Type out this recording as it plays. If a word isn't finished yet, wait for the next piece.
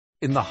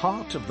In the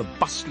heart of the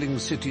bustling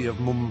city of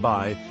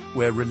Mumbai,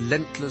 where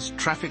relentless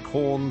traffic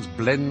horns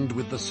blend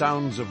with the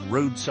sounds of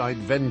roadside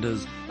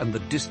vendors and the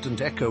distant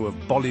echo of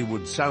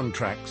Bollywood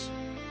soundtracks,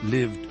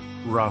 lived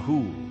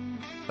Rahul,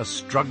 a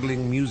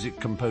struggling music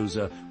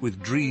composer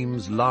with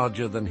dreams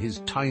larger than his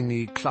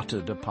tiny,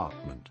 cluttered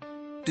apartment.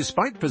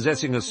 Despite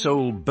possessing a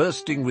soul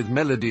bursting with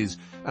melodies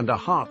and a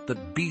heart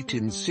that beat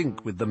in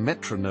sync with the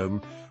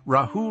metronome,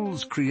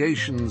 Rahul's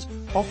creations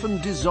often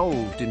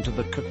dissolved into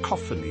the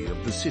cacophony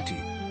of the city,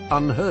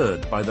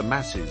 unheard by the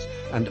masses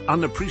and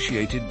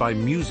unappreciated by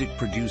music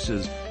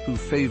producers who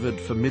favored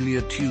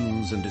familiar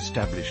tunes and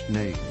established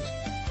names.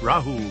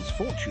 Rahul's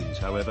fortunes,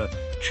 however,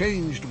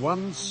 changed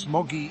one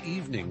smoggy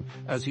evening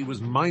as he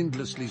was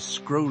mindlessly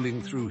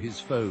scrolling through his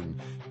phone,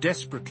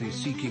 desperately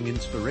seeking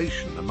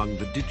inspiration among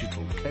the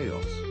digital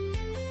chaos.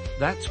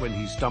 That's when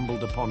he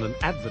stumbled upon an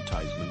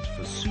advertisement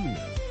for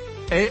Suno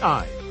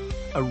AI,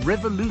 a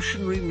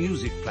revolutionary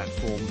music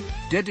platform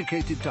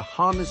dedicated to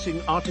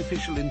harnessing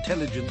artificial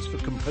intelligence for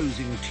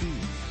composing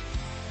tunes.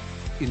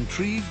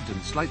 Intrigued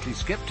and slightly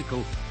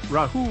skeptical,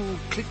 Rahul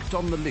clicked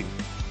on the link,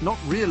 not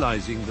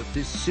realizing that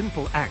this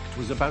simple act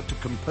was about to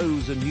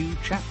compose a new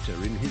chapter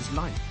in his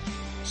life.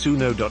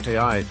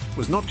 Suno.ai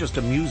was not just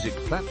a music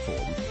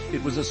platform,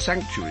 it was a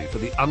sanctuary for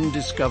the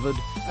undiscovered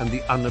and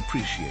the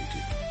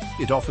unappreciated.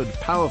 It offered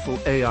powerful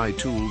AI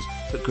tools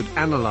that could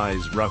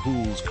analyze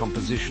Rahul's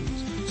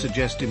compositions,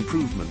 suggest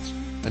improvements,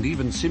 and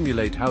even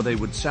simulate how they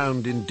would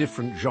sound in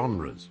different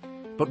genres.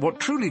 But what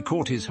truly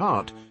caught his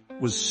heart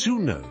was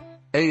Suno,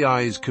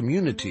 AI's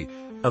community,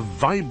 a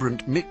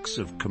vibrant mix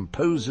of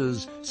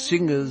composers,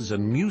 singers,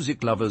 and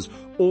music lovers,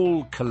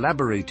 all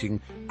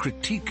collaborating,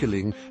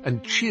 critiquing,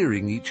 and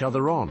cheering each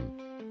other on.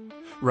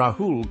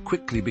 Rahul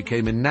quickly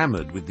became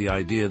enamored with the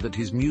idea that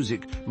his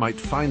music might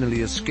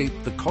finally escape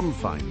the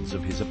confines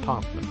of his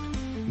apartment.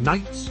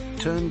 Nights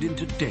turned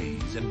into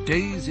days, and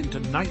days into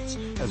nights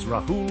as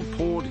Rahul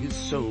poured his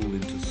soul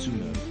into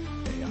Suno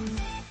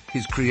AI.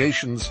 His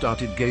creations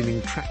started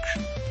gaining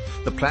traction.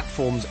 The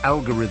platform's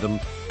algorithm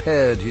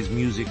paired his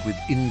music with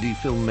indie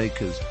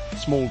filmmakers,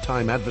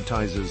 small-time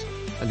advertisers,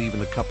 and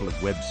even a couple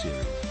of web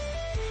series.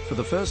 For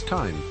the first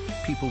time,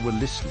 people were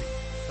listening,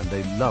 and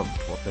they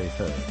loved what they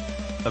heard.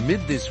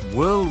 Amid this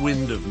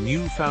whirlwind of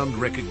newfound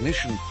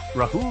recognition,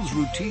 Rahul's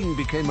routine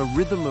became a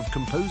rhythm of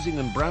composing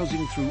and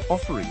browsing through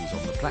offerings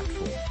on the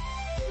platform.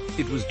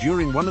 It was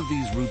during one of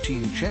these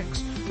routine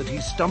checks that he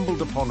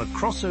stumbled upon a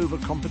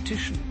crossover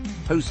competition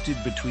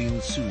hosted between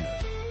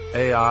Suno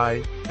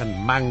AI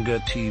and Manga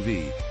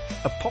TV,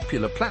 a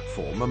popular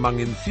platform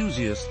among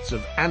enthusiasts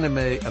of anime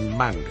and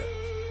manga.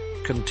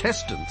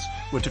 Contestants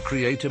were to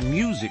create a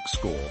music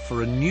score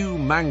for a new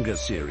manga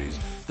series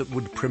that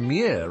would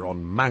premiere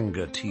on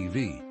Manga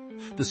TV.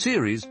 The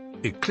series,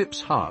 Eclipse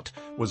Heart,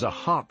 was a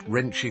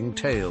heart-wrenching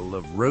tale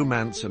of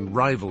romance and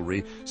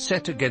rivalry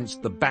set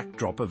against the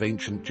backdrop of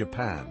ancient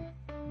Japan.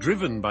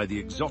 Driven by the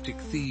exotic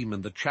theme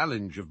and the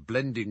challenge of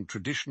blending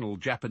traditional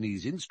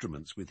Japanese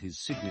instruments with his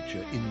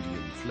signature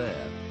Indian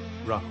flair,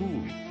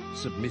 Rahul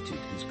submitted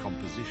his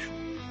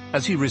composition.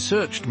 As he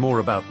researched more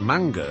about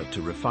manga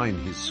to refine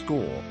his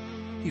score,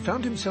 he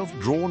found himself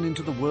drawn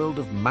into the world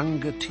of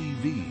Manga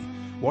TV,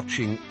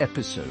 watching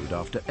episode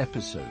after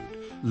episode,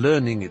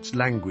 learning its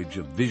language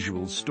of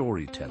visual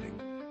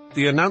storytelling.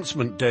 The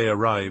announcement day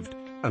arrived,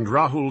 and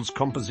Rahul's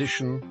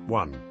composition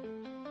won.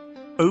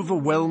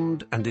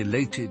 Overwhelmed and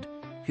elated,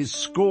 his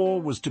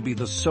score was to be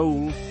the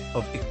soul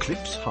of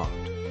Eclipse Heart.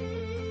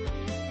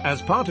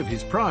 As part of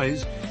his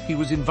prize, he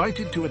was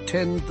invited to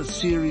attend the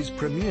series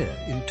premiere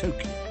in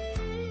Tokyo.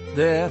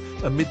 There,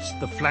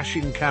 amidst the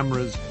flashing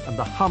cameras and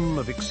the hum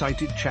of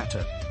excited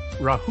chatter,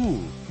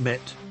 Rahul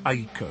met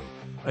Aiko,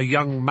 a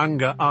young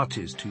manga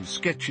artist whose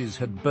sketches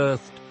had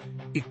birthed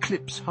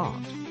Eclipse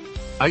Heart.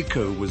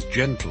 Aiko was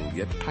gentle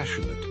yet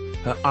passionate.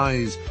 Her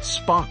eyes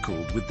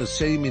sparkled with the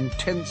same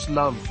intense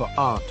love for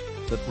art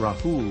that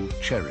Rahul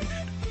cherished.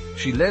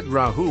 She led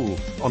Rahul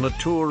on a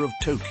tour of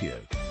Tokyo,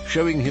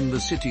 showing him the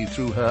city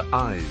through her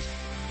eyes,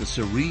 the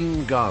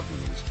serene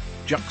gardens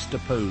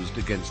juxtaposed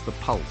against the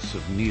pulse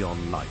of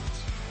neon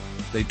lights.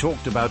 They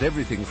talked about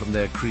everything from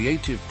their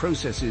creative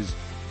processes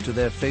to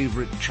their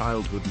favorite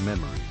childhood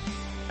memories.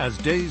 As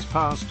days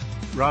passed,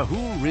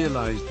 Rahul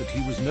realized that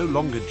he was no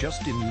longer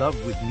just in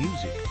love with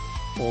music,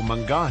 or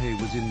Mangahe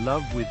was in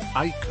love with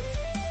Aiko.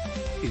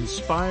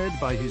 Inspired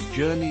by his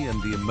journey and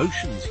the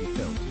emotions he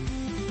felt,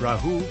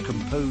 Rahul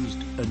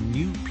composed a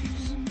new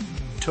piece,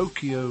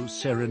 Tokyo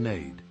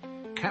Serenade,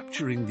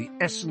 capturing the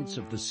essence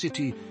of the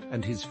city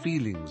and his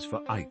feelings for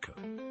Aiko.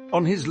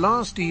 On his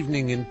last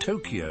evening in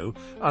Tokyo,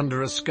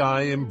 under a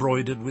sky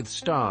embroidered with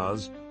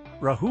stars,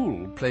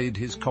 Rahul played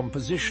his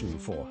composition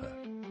for her.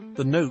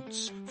 The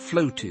notes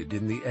floated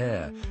in the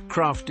air,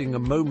 crafting a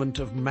moment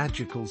of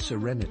magical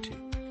serenity.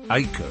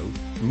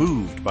 Aiko,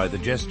 moved by the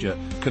gesture,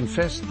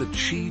 confessed that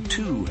she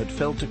too had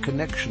felt a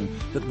connection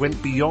that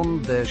went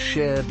beyond their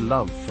shared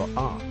love for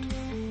art.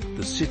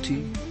 The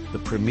city, the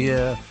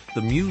premiere,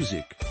 the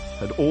music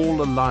had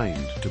all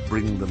aligned to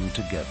bring them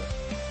together.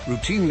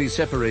 Routinely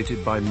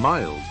separated by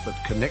miles but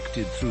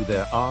connected through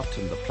their art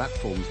and the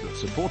platforms that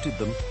supported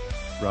them,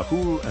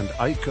 Rahul and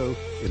Aiko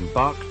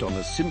embarked on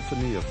a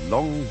symphony of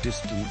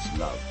long-distance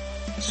love.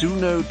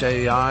 Suno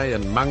Dai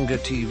and Manga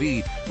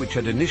TV, which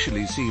had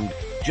initially seemed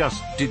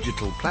just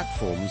digital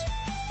platforms,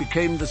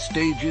 became the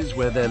stages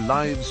where their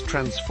lives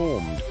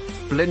transformed,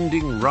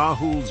 blending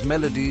Rahul's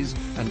melodies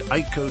and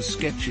Aiko's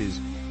sketches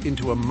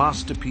into a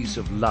masterpiece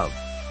of love,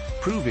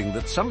 proving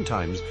that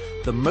sometimes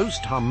the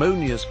most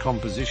harmonious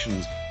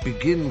compositions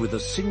begin with a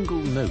single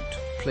note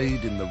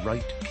played in the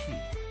right key.